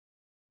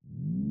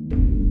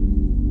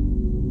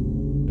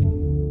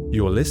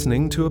You're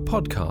listening to a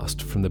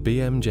podcast from the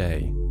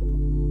BMJ.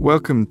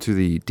 Welcome to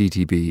the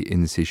DTB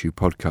In This Issue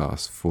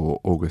podcast for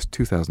August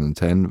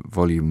 2010,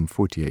 volume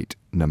 48,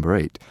 number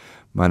 8.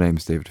 My name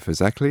is David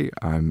Fazakli.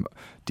 I'm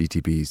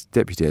DTB's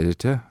deputy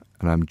editor,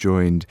 and I'm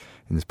joined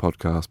in this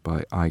podcast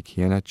by Ike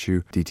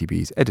Iheanacho,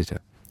 DTB's editor.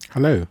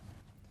 Hello.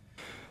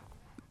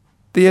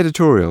 The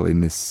editorial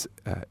in this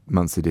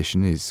month's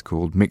edition is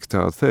called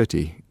Mixtard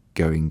 30,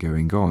 Going,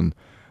 Gone.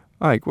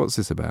 Ike, what's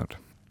this about?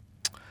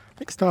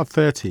 Mixtard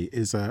 30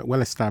 is a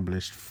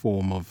well-established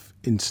form of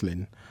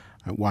insulin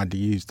widely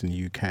used in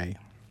the UK.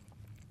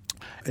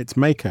 Its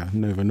maker,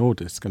 Novo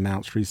Nordisk,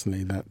 announced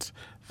recently that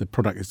the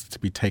product is to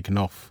be taken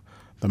off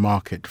the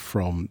market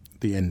from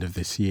the end of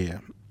this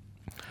year.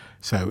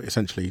 So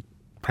essentially,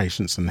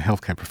 patients and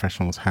healthcare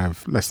professionals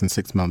have less than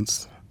 6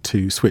 months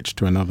to switch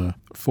to another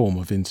form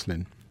of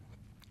insulin.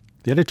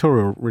 The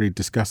editorial really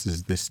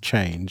discusses this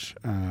change,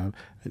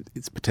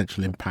 its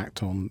potential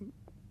impact on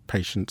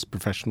patients,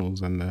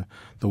 professionals and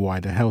the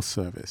wider health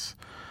service,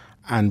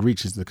 and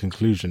reaches the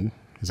conclusion,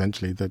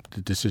 essentially, that the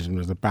decision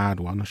was a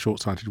bad one, a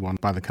short-sighted one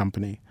by the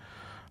company,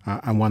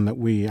 and one that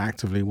we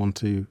actively want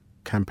to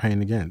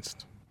campaign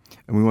against.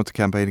 And we want to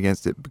campaign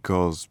against it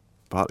because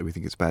partly we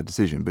think it's a bad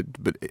decision, but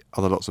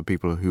are there lots of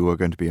people who are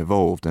going to be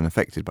involved and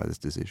affected by this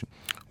decision?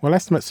 Well,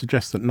 estimates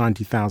suggest that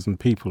 90,000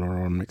 people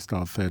are on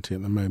Mixtard 30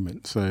 at the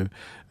moment. So,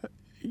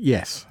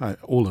 yes,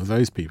 all of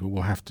those people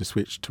will have to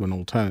switch to an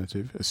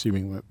alternative,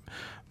 assuming that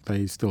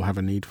they still have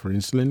a need for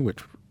insulin, which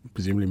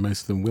presumably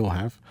most of them will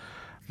have.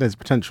 There's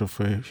potential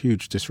for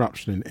huge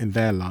disruption in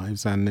their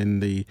lives and in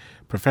the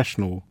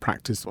professional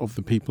practice of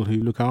the people who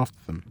look after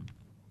them.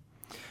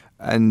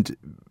 And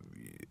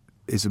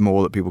is there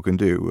more that people can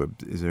do?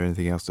 Is there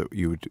anything else that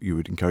you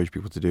would encourage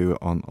people to do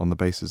on the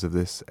basis of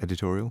this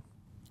editorial?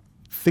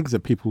 Things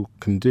that people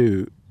can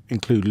do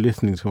include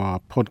listening to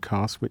our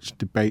podcast, which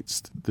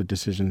debates the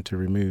decision to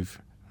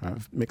remove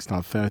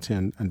Mixtard 30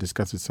 and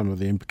discusses some of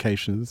the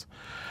implications.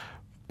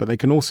 But they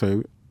can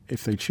also,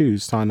 if they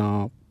choose, sign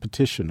our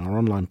petition, our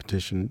online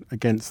petition,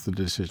 against the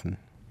decision.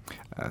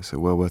 So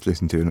well worth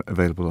listening to and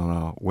available on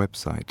our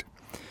website.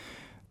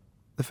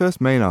 The first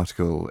main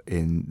article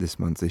in this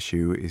month's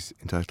issue is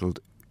entitled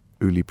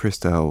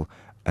Ulipristal,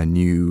 a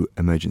new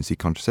emergency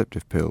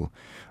contraceptive pill.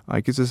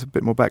 Gives us a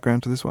bit more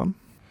background to this one?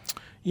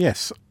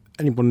 Yes.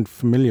 Anyone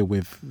familiar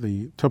with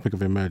the topic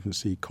of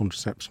emergency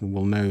contraception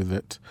will know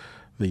that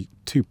the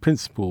two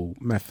principal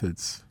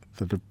methods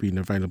that have been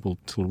available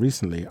till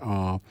recently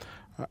are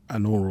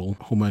an oral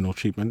hormonal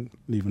treatment,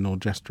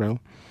 levonorgestrel,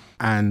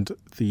 and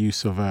the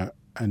use of an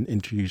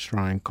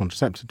intrauterine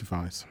contraceptive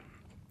device.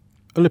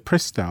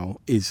 Ulipristal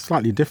is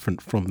slightly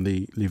different from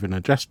the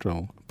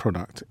levonorgestrel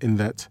product in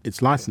that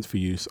it's licensed for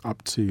use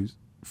up to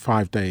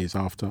 5 days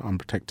after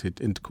unprotected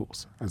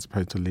intercourse, as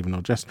opposed to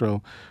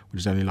levonorgestrel,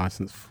 which is only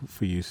licensed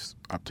for use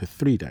up to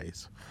 3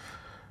 days.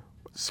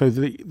 So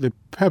the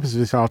purpose of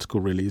this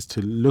article really is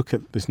to look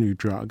at this new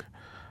drug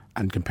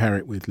and compare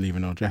it with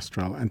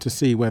levonorgestrel and to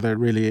see whether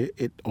really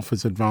it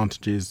offers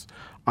advantages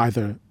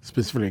either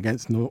specifically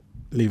against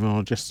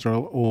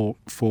levonorgestrel or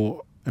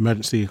for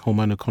emergency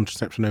hormonal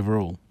contraception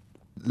overall.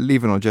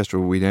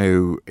 Levonorgestrel, we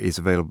know, is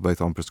available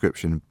both on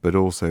prescription but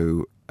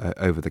also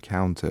over the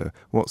counter.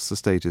 What's the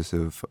status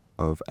of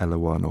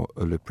LO1 or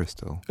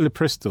Ulipristal?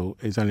 Ulipristal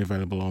is only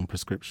available on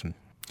prescription.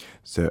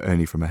 So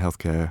only from a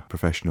healthcare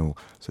professional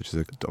such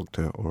as a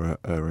doctor or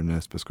a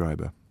nurse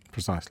prescriber?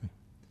 Precisely.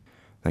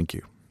 Thank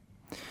you.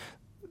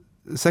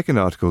 The second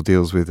article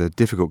deals with a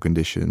difficult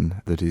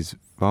condition that is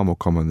far more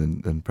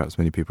common than perhaps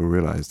many people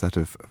realise, that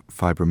of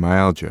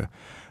fibromyalgia.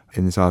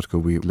 In this article,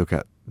 we look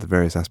at the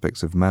various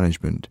aspects of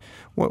management.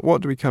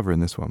 What do we cover in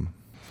this one?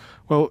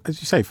 Well,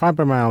 as you say,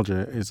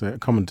 fibromyalgia is a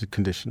common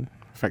condition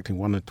affecting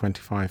 1 in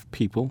 25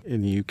 people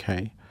in the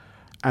UK.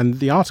 And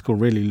the article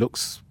really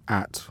looks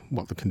at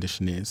what the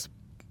condition is,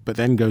 but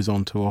then goes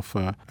on to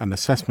offer an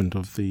assessment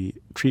of the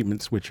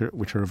treatments which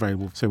are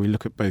available. So we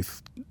look at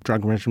both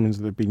drug regimens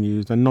that have been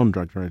used and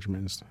non-drug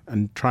regimens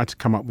and try to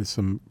come up with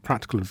some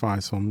practical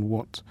advice on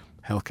what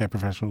healthcare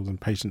professionals and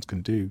patients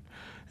can do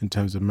in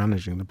terms of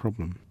managing the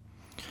problem.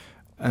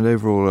 And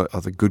overall,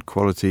 are there good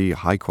quality,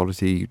 high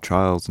quality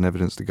trials and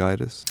evidence to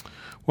guide us?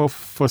 Well,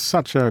 for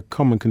such a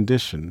common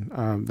condition,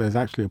 there's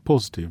actually a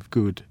paucity of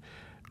good,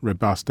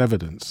 robust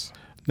evidence.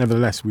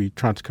 Nevertheless, we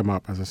try to come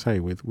up, as I say,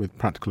 with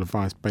practical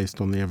advice based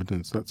on the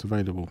evidence that's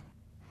available.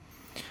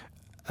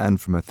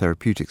 And from a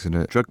therapeutics and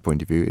a drug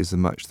point of view, is there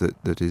much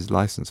that is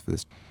licensed for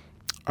this?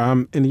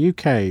 In the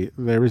UK,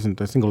 there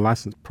isn't a single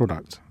licensed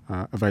product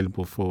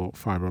available for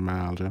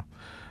fibromyalgia,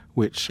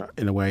 which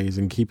in a way is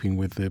in keeping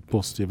with the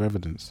paucity of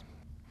evidence.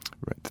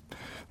 Right.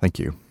 Thank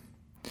you.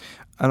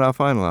 And our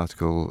final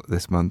article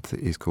this month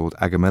is called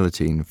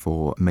Agomelatine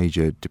for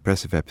Major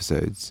Depressive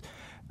Episodes.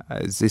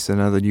 Is this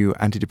another new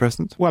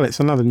antidepressant? Well, it's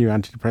another new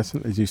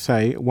antidepressant, as you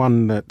say,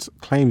 one that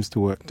claims to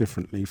work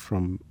differently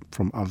from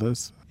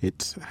others.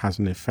 It has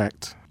an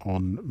effect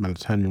on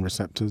melatonin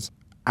receptors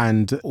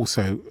and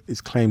also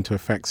is claimed to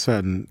affect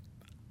certain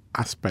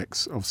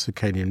aspects of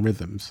circadian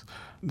rhythms.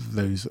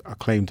 Those are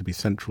claimed to be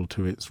central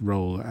to its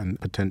role and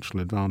potential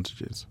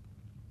advantages.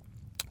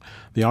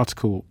 The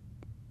article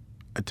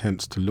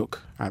attempts to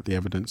look at the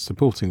evidence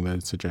supporting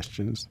those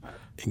suggestions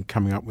in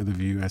coming up with a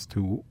view as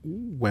to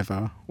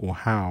whether or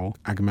how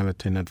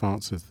Agomelatine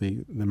advances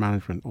the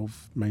management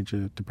of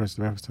major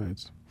depressive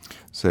episodes.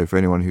 So for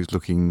anyone who's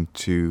looking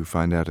to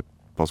find out a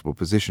possible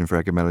position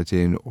for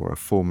Agomelatine or a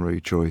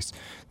formulary choice,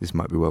 this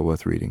might be well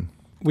worth reading.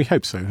 We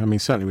hope so. I mean,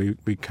 certainly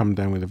we come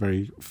down with a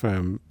very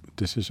firm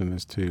decision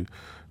as to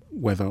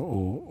whether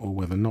or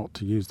whether not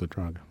to use the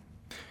drug.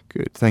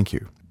 Good, thank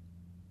you.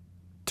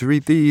 To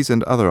read these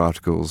and other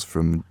articles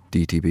from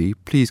DTB,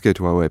 please go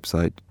to our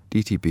website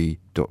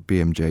dtb.bmj.com.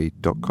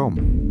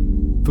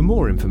 For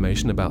more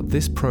information about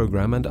this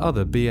programme and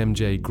other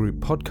BMJ Group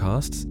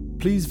podcasts,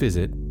 please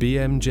visit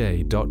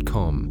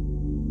bmj.com.